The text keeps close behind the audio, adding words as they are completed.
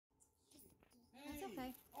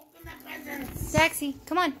Okay. Open the presents. Daxie,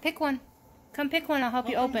 come on, pick one. Come pick one, I'll help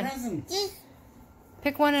you open. Presents.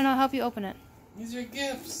 Pick one and I'll help you open it. These are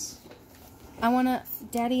gifts.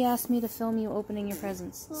 Daddy asked me to film you opening your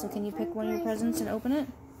presents. So can you pick one of your presents and open it?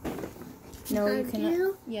 No, you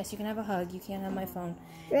cannot. Yes, you can have a hug. You can't have my phone.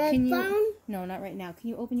 Red phone? No, not right now. Can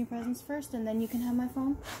you open your presents first and then you can have my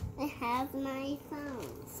phone? I have my phone.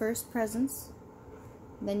 First presents,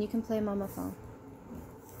 then you can play Mama phone.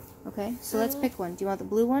 Okay, so let's pick one. Do you want the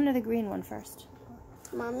blue one or the green one first?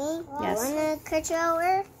 Mommy? Yes. You want a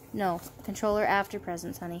controller? No, controller after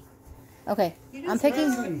presents, honey. Okay, I'm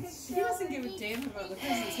picking... He doesn't give a damn about the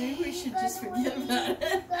presents. Maybe we should just forget about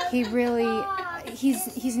it. He really...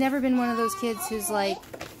 He's never been one of those kids who's like,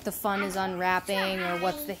 the fun is unwrapping or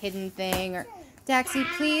what's the hidden thing or... Daxie,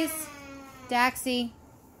 please. Daxie.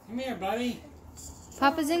 Come here, buddy.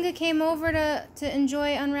 Papazynga came over to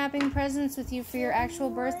enjoy unwrapping presents with you for your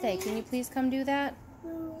actual birthday. Can you please come do that?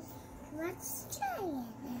 Let's try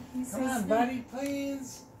it. Come on, buddy,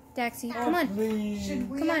 please. Daxie, come on. Please. Should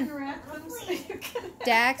we Come on. unwrap them so you can...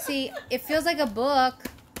 Daxie, it feels like a book.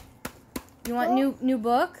 You want new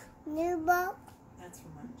book? New book. That's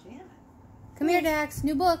from Aunt Janet. Come here, Dax.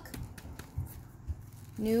 New book.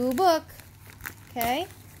 New book. Okay.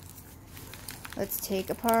 Let's take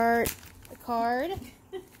apart the card.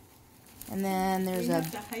 And then there's We a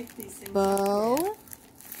have to hype these things bow.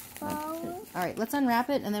 Bow. Alright, let's unwrap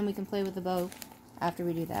it and then we can play with the bow after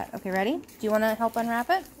we do that. Okay, ready? Do you want to help unwrap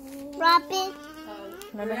it? Wrap it.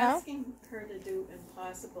 Remember we're how? asking her to do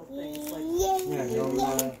impossible things like Yeah, you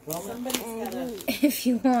want to film it? somebody's gotta... If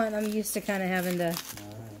you want, I'm used to kind of having to...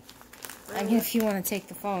 I mean, if you want to take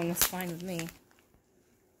the phone, that's fine with me.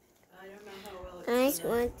 I don't know how well I it's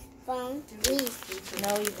gonna want phone. Please.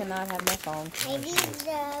 No, you cannot have my phone. I need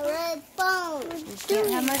the red phone. You can't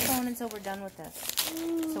have my phone until we're done with this.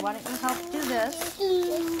 So why don't you help do this?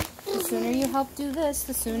 The sooner you help do this,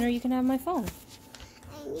 the sooner you can have my phone.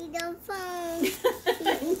 I need a phone.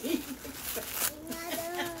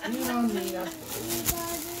 You don't need a...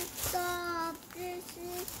 Stop. This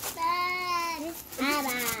is bad.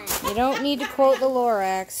 Bye-bye. You don't need to quote the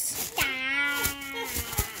Lorax.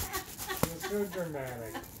 You're so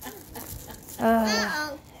dramatic.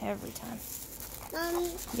 Uh-oh. Every time. Mommy.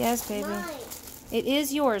 Yes, baby. Mine. It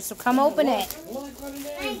is yours, so come open it. Look what it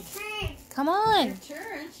My is. turn. Come on. Your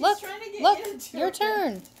turn. She's Look, trying to get look, you into your it.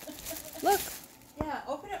 turn. Look. Yeah,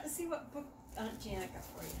 open up and see what book Aunt Janet got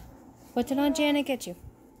for you. What did Aunt Janet get you?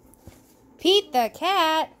 Pete the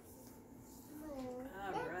cat.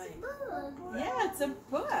 All right. Yeah, it's a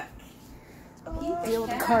book. Deal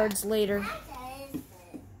with the cards later.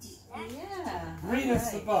 Yeah. Read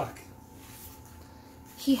us the book.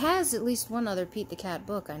 He has at least one other Pete the cat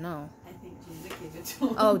book, I know. I think Janet gave it to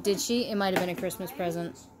him. Oh, did she? It might have been a Christmas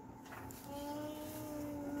present.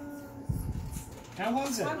 How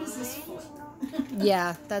was it? What is this for?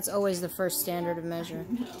 Yeah, that's always the first standard of measure.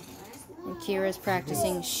 And Kira's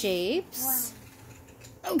practicing shapes.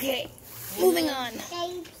 Okay, moving on.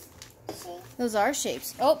 Those are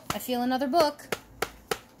shapes. Oh, I feel another book.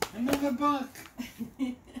 Another book.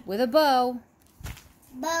 With a bow.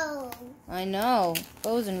 Bow. I know.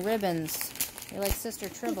 Bows and ribbons. You're like Sister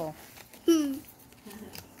Tribble. Uh-oh.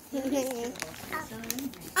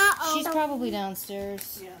 She's probably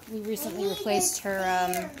downstairs. We recently replaced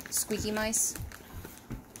her squeaky mice.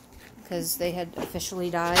 Because they had officially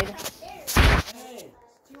died. Hey,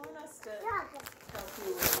 do you want us to help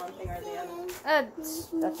you with one thing or the other?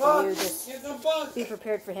 That's for you. Just Get the book. be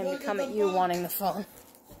prepared for him to Look at come the at you book. wanting the phone.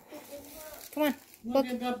 Come on. Look Look.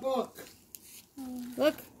 at the book.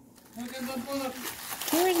 Look. Look at the book.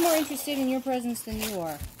 Kira's more interested in your presents than you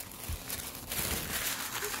are.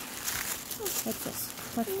 What's this?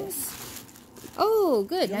 What's this? Oh,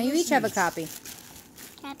 good. Now you each have a copy.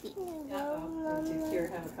 Happy. Uh-oh. Did Kira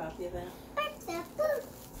have a copy of that?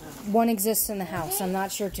 One exists in the house. I'm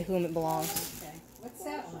not sure to whom it belongs. Okay. What's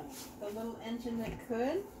that one? The little engine that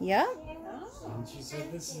could? Yeah? Oh. And she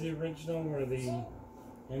said this is the original where the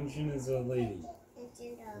engine is a lady.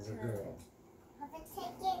 Is a girl.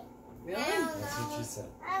 Really? That's what she said.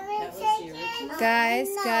 That was the original?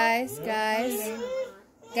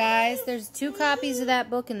 Guys, there's 2 copies of that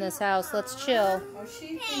book in this house. Let's chill. Oh,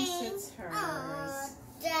 she thinks it's hers.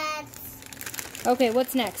 Okay,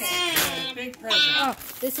 what's next? Big present. Oh,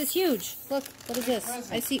 this is huge. Look, what is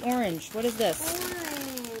this? I see orange. What is this?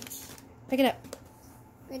 Pick it up.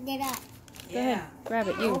 Pick it up. Go ahead. Grab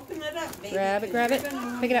it, you. Open it up, baby. Grab it, grab it. You're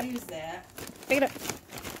gonna Pick it up. use that. Pick it up.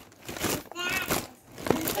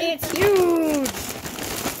 It's huge!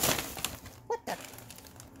 What the?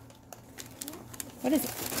 What is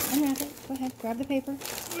it? Unwrap it. Go ahead. Grab the paper.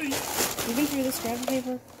 Moving through this. Grab the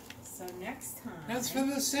paper. So next time. That's for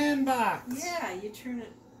the sandbox. Yeah, you turn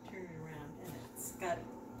it around, and it's got.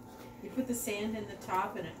 You put the sand in the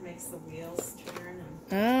top, and it makes the wheels turn.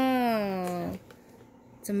 And Oh.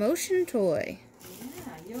 It's a motion toy.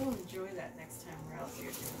 yeah, you'll enjoy that next time we're out here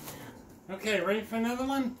doing that. Okay, ready for another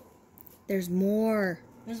one? There's more.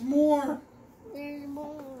 There's more. There's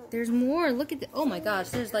more. There's more. Look at the. Oh my gosh,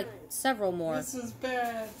 there's like several more. This is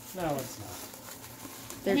bad. No, it's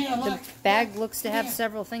not. There, Come here, the look. bag Look. looks to Come have here.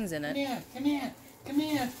 several things in Come it. here, come here, come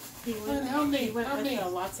here. He Come on, help me, he went help with me.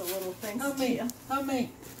 lots of little things Help to me, you, help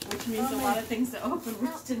me. which means help a me. lot of things to open,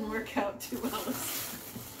 which didn't work out too well.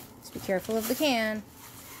 Just be careful of the can.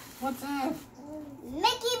 What's that?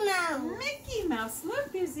 Mickey Mouse. Mickey Mouse,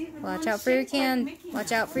 look, there's even Watch one out for your shaped like can. Mickey Watch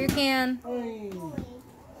Mouse. out for your can. Oy.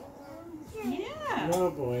 Yeah.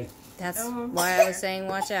 Oh boy. That's Oh, why I was saying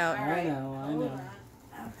watch out. All I right. know, I Hold know. on.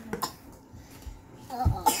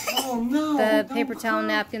 Okay. Oh no. The don't paper towel cry.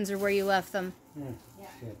 napkins are where you left them.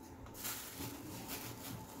 Shit.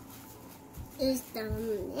 It's the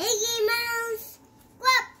Mickey Mouse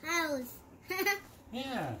Clubhouse.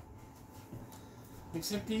 Yeah.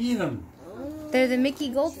 Except to eat them. They're the Mickey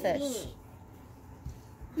goldfish.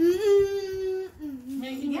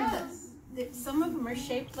 Mickey Mouse. Yes. Some of them are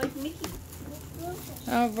shaped like Mickey.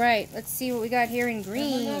 All right, let's see what we got here in There's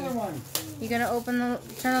green. another one. You gonna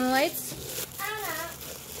turn on the lights?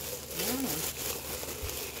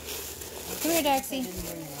 Come here, Daxie.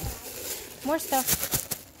 More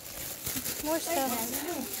stuff. More stuff.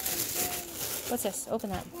 What's this? Open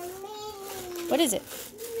that. What is it?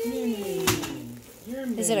 Minnie. You're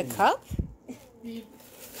Is it a Minnie. cup? Beep.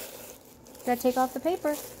 Gotta take off the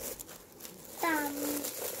paper.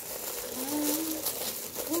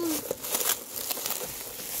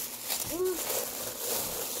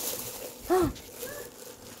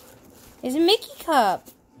 It's a Mickey cup.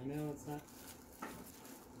 I know it's not.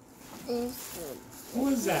 It's Who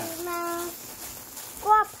is that? the Mouse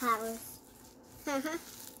Clubhouse.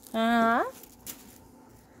 Uh-huh.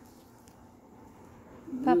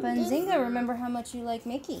 Papa and Zinga, remember how much you like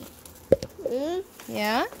Mickey?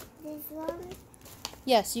 Yeah? This one.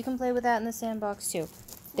 Yes, you can play with that in the sandbox too.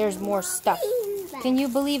 There's more stuff. Can you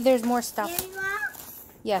believe there's more stuff? This one.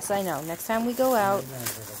 Yes, I know. Next time we go out.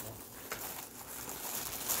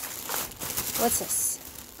 What's this?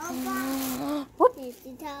 Whoop.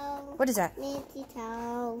 Mickey toe. What is that? Mickey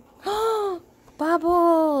toe.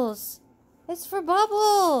 Bubbles! It's for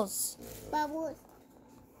Bubbles! Bubbles.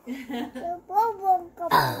 Bubble, bubble,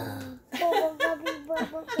 bubble,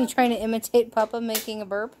 bubble, You trying to imitate Papa making a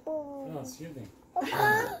burp? Oh, excuse me.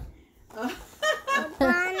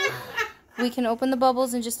 We can open the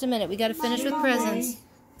bubbles in just a minute. We gotta finish with presents.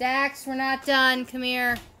 Dax, we're not done. Come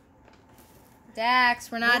here.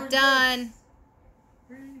 Dax, we're not done.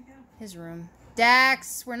 Where did he go? His room.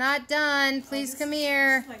 Dax, we're not done. Please come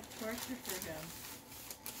here. It's like torture for him.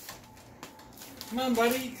 Come on,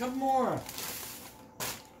 buddy. Come more.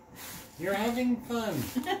 You're having fun.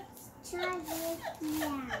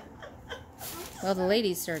 Well, the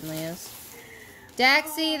lady certainly is.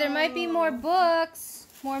 Daxie, there might be more books.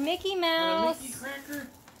 More Mickey Want a Mouse. Mickey cracker?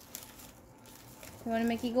 You want a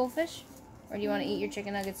Mickey goldfish? Or do you want to eat your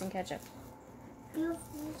chicken nuggets and ketchup? Goldfish,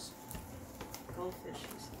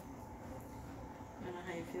 you said. I don't know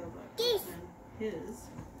how you feel about Geese. his.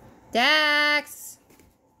 Dax!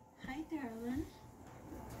 Hi, darling.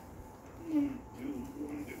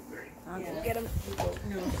 I'll go Yeah. get him.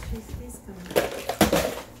 No, he's coming.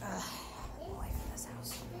 Away from this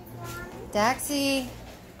house. Daxie!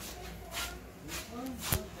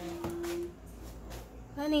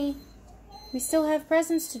 Honey, we still have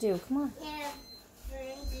presents to do. Come on.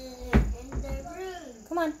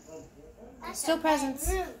 Come on. Still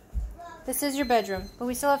presents. This is your bedroom, but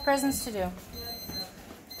we still have presents to do.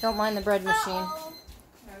 Don't mind the bread machine. I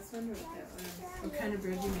was wondering what that was. What kind of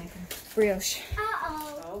bread you making? Brioche.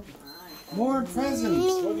 Oh my. More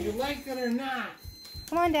presents, whether you like it or not.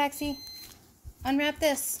 Come on, Daxie. Unwrap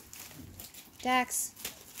this. Dax.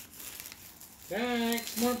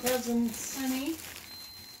 Dax, more presents. Honey,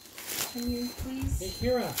 can you please, Hey,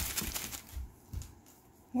 Kira.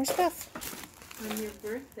 More stuff. on your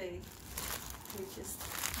birthday, we just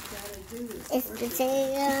gotta do this. It's the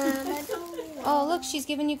birthday. same. Oh, look, she's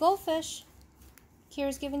giving you goldfish.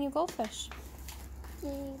 Kira's giving you goldfish.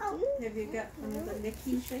 Have you got one of the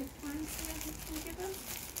Mickey shaped ones that you can give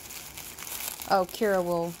us? Oh, Kira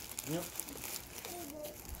will Yep.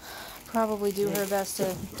 probably do her best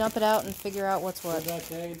to dump it out and figure out what's What what. did I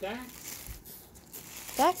say, Dax?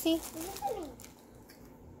 Daxie,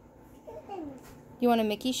 you want a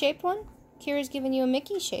Mickey-shaped one? Kira's giving you a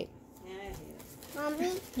Mickey shape. Yeah, I do.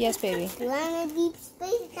 Mommy, Yes, baby. you want a deep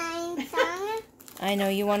space time song? I know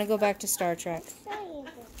you want to go back to Star Trek. Sorry.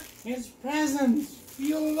 It's presents.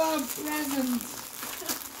 You love presents.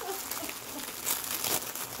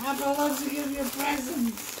 Papa loves to give you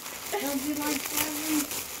presents. Don't you like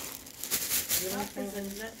presents? You like Papa's a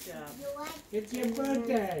presents? nut job. You like It's your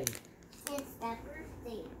birthday. it's the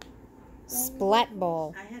birthday. Splat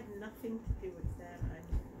ball. I had nothing to do with that.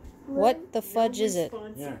 What the fudge no is it?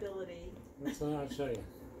 responsibility. That's what I'll show you.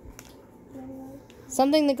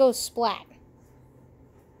 Something that goes splat.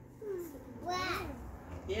 Wow.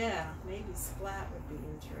 Yeah, maybe splat would be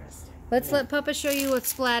interesting. Let's let Papa show you what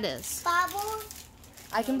splat is. Bubbles.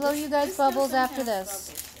 I can blow you guys This bubbles doesn't after have this.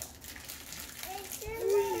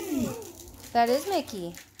 It's That is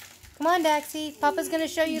Mickey. Come on, Daxie. Papa's going to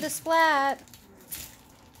show you the splat.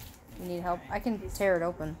 You need help? I can tear it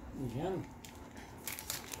open. You can.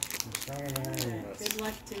 I'm showing bubbles. you Yeah, this. good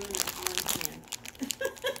luck doing it one hand.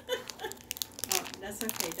 Oh, that's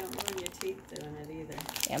okay. Don't ruin your teeth doing it either.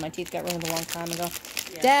 Yeah, my teeth got ruined a long time ago.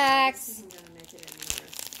 Yeah, Dax! This isn't going to make it any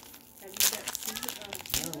worse. Have you got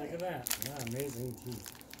scissors? Oh, look at that. Yeah, amazing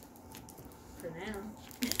teeth. For now.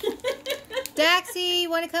 Daxie,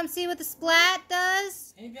 want to come see what the splat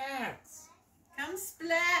does? Hey, Dax. Come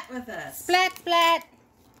splat with us. Splat, splat.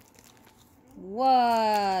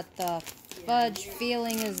 What the fudge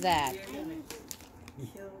feeling is that? You're gonna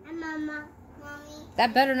kill. Mama, mommy.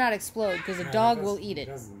 That better not explode because a No, dog it will doesn't- eat it.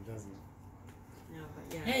 Doesn't. No,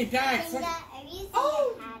 but yeah. Hey, Dax. Look,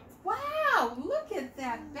 Oh, wow! Look at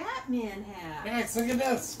that Batman hat. Dax, look at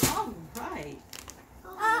this. All right.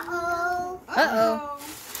 Uh-oh. Uh-oh.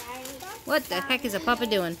 What the heck is a Papa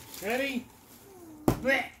doing? Ready?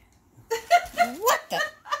 Blech. What the?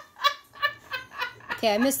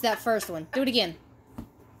 Okay, I missed that first one. Do it again.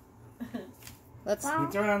 Let's. You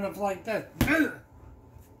throw it on the floor like this.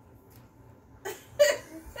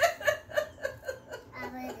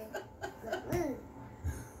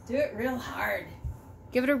 Do it real hard.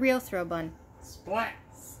 Give it a real throw, Bun. Splat.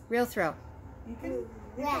 Real throw.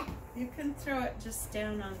 You can throw it just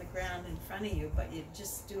down on the ground in front of you, but you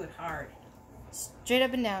just do it hard. Straight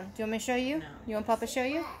up and down. Do you want me to show you? No. You want Papa to show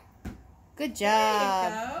you? Good There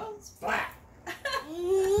job. you go. Splat.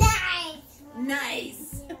 Nice.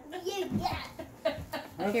 Nice.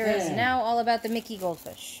 Here is now all about the Mickey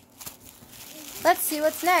goldfish. Let's see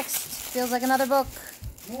what's next. Feels like another book.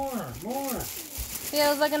 More.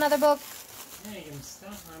 Feels like another book. Yeah, you can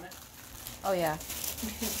stuff on it. Oh yeah.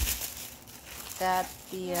 The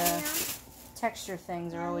texture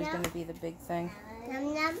things are always going to be the big thing.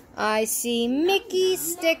 Num num. I see Mickey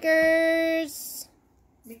stickers.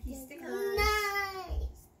 Mickey stickers. Nice.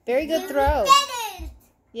 Very good throw. Get it.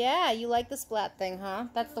 Yeah, you like the splat thing, huh?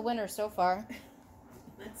 That's the winner so far.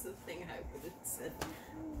 That's the thing I would have said.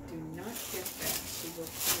 Do not get that. She will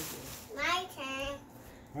kill you. My turn.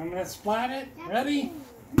 I'm going to splat it. Ready?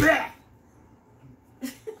 Blech.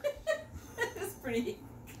 That's pretty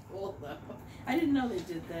cool, though. I didn't know they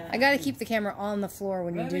did that. I gotta keep the camera on the floor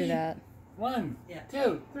when you do Ready? that. 1, Yeah.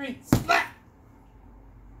 2, 3, splat.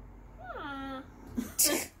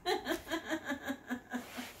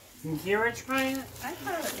 Can Kira try it? I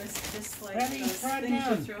thought it was just like Ready? those Try it things you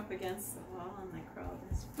down. throw up against the wall and they crawl.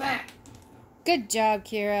 Splat. Good job,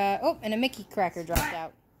 Kira. Oh, and a Mickey cracker dropped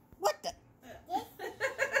out. What the?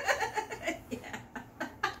 Yeah.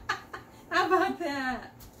 How about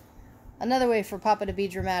that? Another way for Papa to be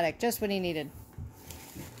dramatic, just what he needed.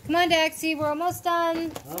 Come on, Daxie, we're almost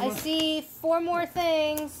done. I Almost. see 4 more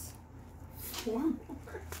things. 4 more.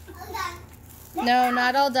 No,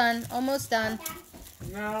 not all done. Almost done.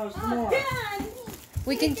 No, there's more. Done.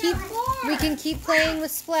 We can keep playing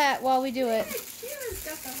with splat while we do it. Kira's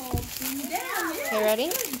got the whole thing down. Okay, ready?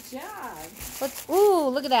 Good job. Let's. Ooh,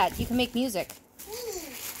 look at that. You can make music.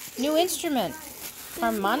 New instrument.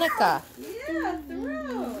 Harmonica. Yeah, throw.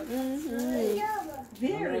 I'm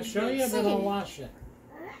Very going to show good you, then I'll singing. wash it.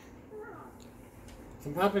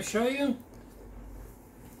 Can Papa show you?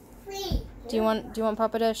 Do you want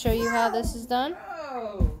Papa to show you how this is done?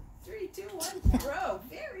 Throw. 3, 2, 1, throw.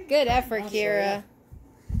 Very Good effort, I'll show Kira.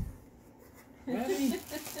 Ready?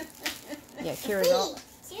 Yeah, Kira's all.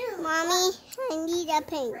 Mommy, I need a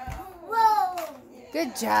pink. Throw. Whoa.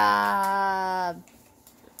 Good job.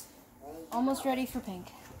 Almost ready for pink.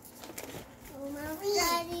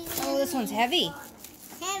 Daddy. Oh, this one's heavy.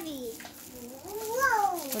 Heavy.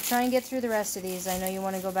 Whoa. We'll try and get through the rest of these. I know you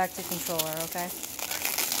want to go back to controller, okay?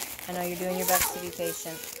 I know you're doing your best to be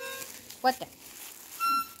patient. What the?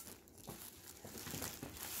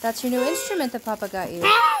 That's your new instrument that Papa got you.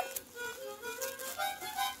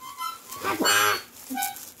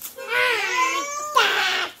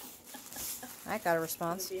 That got a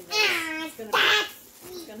response. It's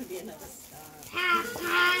gonna be another star.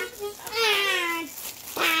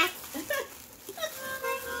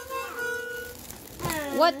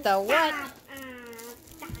 What the what?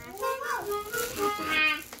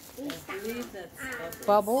 I believe that's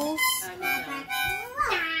Bubbles? I mean,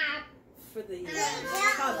 for the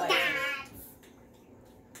tub, I think.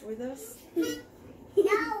 Were those?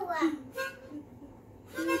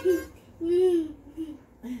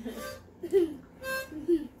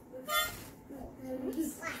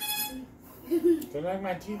 Don't like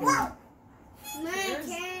my teeth.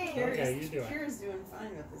 Okay, you do it. Kira's doing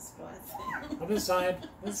fine with this glass. Other side.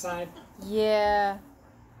 This side. Yeah.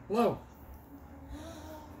 Low.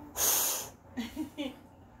 You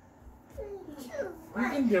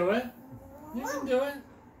can do it. You can do it.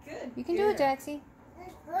 Good. You can do it, Jaxie.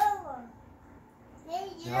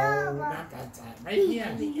 No, not that side. Right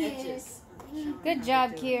here. The edges. Good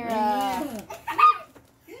job, Kira.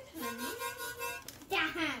 Good, honey.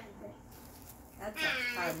 That's a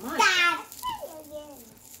harmonica.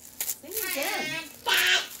 Sing again.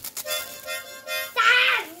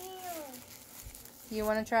 You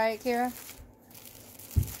want to try it, Kira?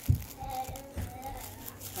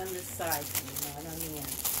 On the side, not on the end.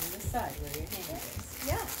 On the side where your hand is.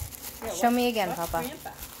 Yeah. Show me again, watch Papa.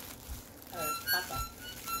 Grandpa. Or Papa.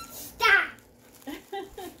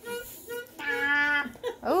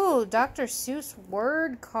 Oh, Dr. Seuss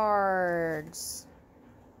word cards.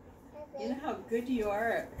 You know how good you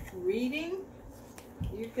are at reading?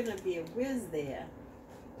 You're going to be a whiz there.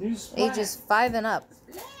 Do splat. Ages 5 and up.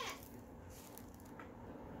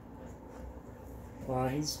 Well,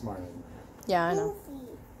 he's smarter than Yeah, I know.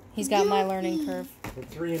 He's got my learning curve. that. The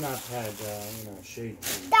 3 and up had,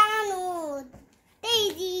 shapes. Donald,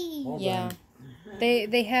 Daisy, Hold Yeah. on.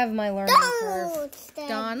 They have my learning curve. Donald,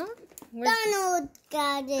 Donald? Where's Donald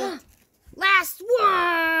got it. last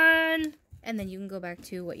one! And then you can go back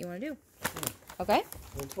to what you want to do. Okay?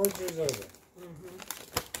 The torture's over.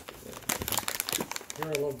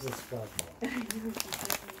 Kira loves this spot.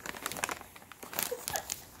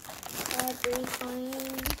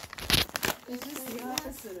 It's just the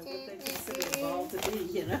opposite of what they consider a ball to be,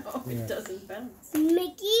 you know? Yeah. It doesn't bounce.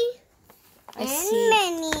 Mickey I and see.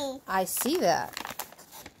 Minnie. I see that.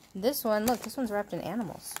 This one, look, this one's wrapped in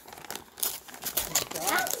animals.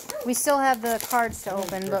 We still have the cards to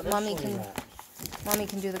open, but Mommy can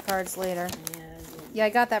do the cards later. Yeah, I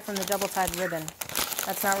got that from the double-tied ribbon.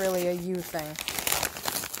 That's not really a you thing.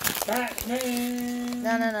 Batman!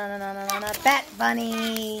 No. Bat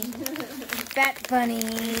Bunny! Bat Bunny!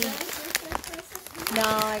 No,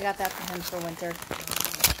 I got that for him for winter.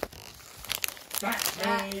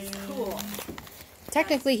 That is cool.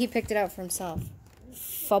 Technically, he picked it out for himself.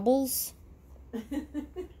 Fubbles?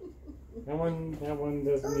 That one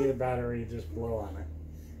doesn't need a battery, just blow on it.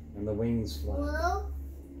 And the wings fly.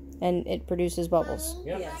 And it produces bubbles.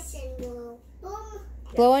 Yep. Yes.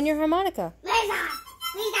 Blow on your harmonica.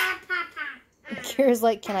 Kira's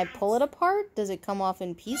like, can I pull it apart? Does it come off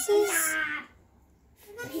in pieces?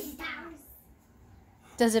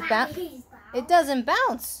 Does it bounce? It doesn't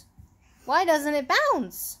bounce. Why doesn't it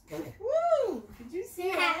bounce? Woo! Did you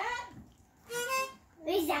see that?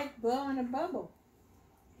 Blowing a bubble.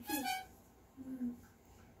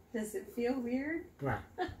 Does it feel weird? Come on.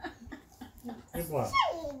 Good blow.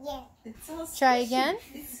 It's all squishy. Try again?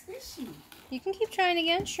 It's squishy. You can keep trying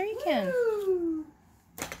again. Sure you can. Woo!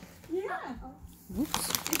 Yeah. Oops.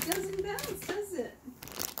 It doesn't bounce, does it?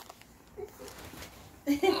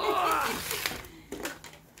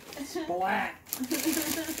 Splat.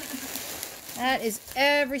 That is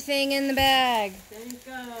everything in the bag. Thank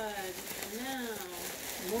God. And now,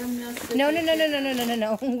 more mess.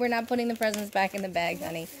 No. We're not putting the presents back in the bag,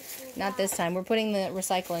 honey. Not this time. We're putting the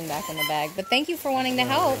recycling back in the bag. But thank you for wanting to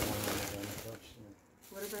help.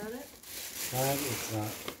 What about it? It's not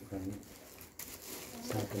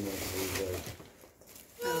going to be good.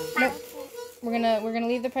 Nope. We're gonna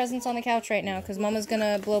leave the presents on the couch right now because Mama's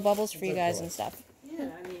gonna blow bubbles for you guys and stuff. Yeah,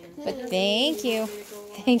 I mean. But thank you.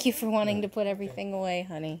 Thank you for wanting to put everything away,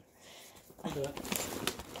 honey.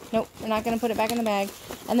 Nope, we're not gonna put it back in the bag.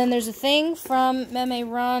 And then there's a thing from Meme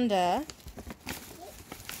Rhonda.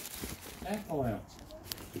 Oil.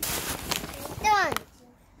 Done.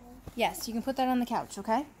 Yes, you can put that on the couch,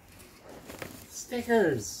 okay?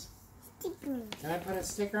 Stickers. Can I put a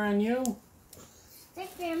sticker on you?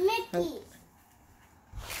 Sticker Mickey.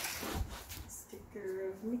 Sticker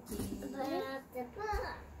of Mickey.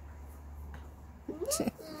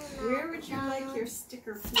 Where would you like your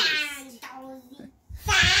sticker placed?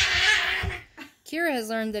 Kira has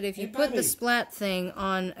learned that if you Hey, put the buddy. splat thing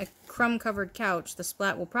on a crumb-covered couch, the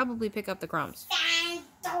splat will probably pick up the crumbs.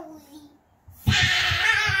 Come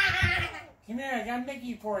here, I got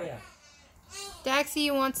Mickey for you. Daxie,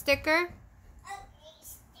 you want sticker?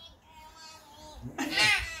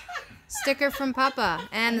 Sticker from Papa.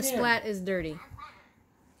 And the splat is dirty.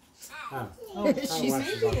 Oh. She's-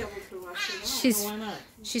 May be able to wash it off. Why not?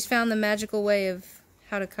 She's found the magical way of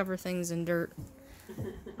how to cover things in dirt.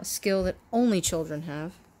 A skill that only children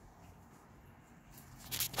have.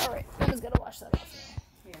 Alright, Emma's gotta wash that off.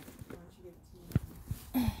 Here, why don't you give it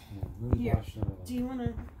to me? Let me Here. wash that off. Do you want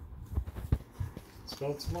to?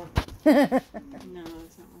 Spell it smart. No, it's not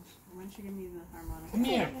much. Why don't you give me the harmonica? Come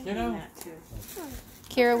here, And kiddo. that too.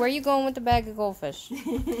 Kira, where you going with the bag of goldfish?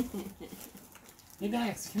 Hey,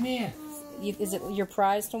 Dax, come here. Is it your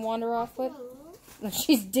prize to wander off with?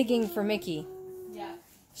 She's digging for Mickey. Yeah.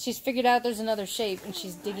 She's figured out there's another shape, and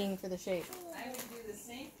she's digging for the shape. I would do the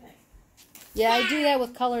same thing. Yeah, I do that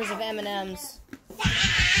with colors of M&Ms.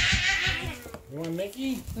 You want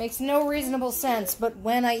Mickey? Makes no reasonable sense, but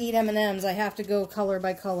when I eat M&Ms, I have to go color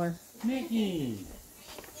by color. Mickey.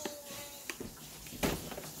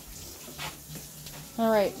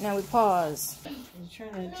 Alright, now we pause. I'm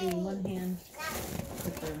trying to do one hand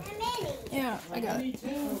with the... Yeah, I got it. Me too.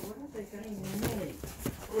 What have they got in there?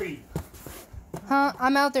 Three. Huh?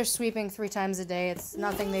 I'm out there sweeping 3 times a day. It's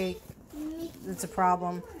nothing it's a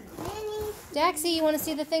problem. Daxie, you want to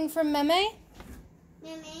see the thing from Meme?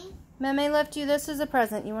 Meme left you this as a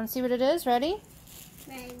present. You want to see what it is? Ready?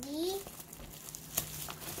 Ready?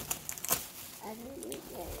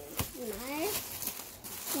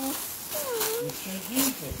 It's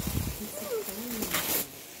gigantic.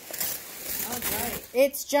 All right.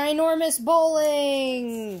 It's ginormous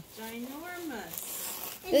bowling!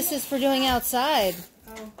 Ginormous. This is for doing outside.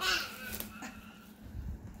 Oh.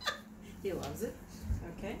 He loves it.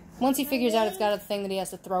 Okay. Once he figures out it's got a thing that he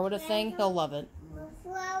has to throw at a thing, he'll love it.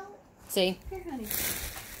 See? Here, honey. I washed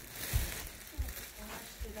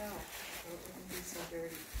it out so it wouldn't be so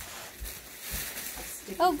dirty.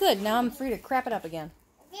 Sticky. Oh, good. Now I'm free to crap it up again.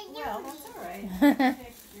 Well, that's all right.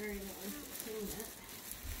 Okay, Gary, that was clean it.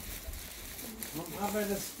 How about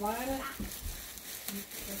the splatter?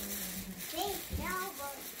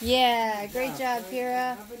 Yeah, great job,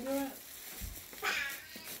 Kira. How about do it?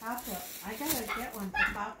 Papa, I gotta get one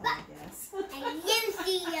for Papa, I guess. And you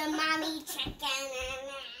see your mommy chicken.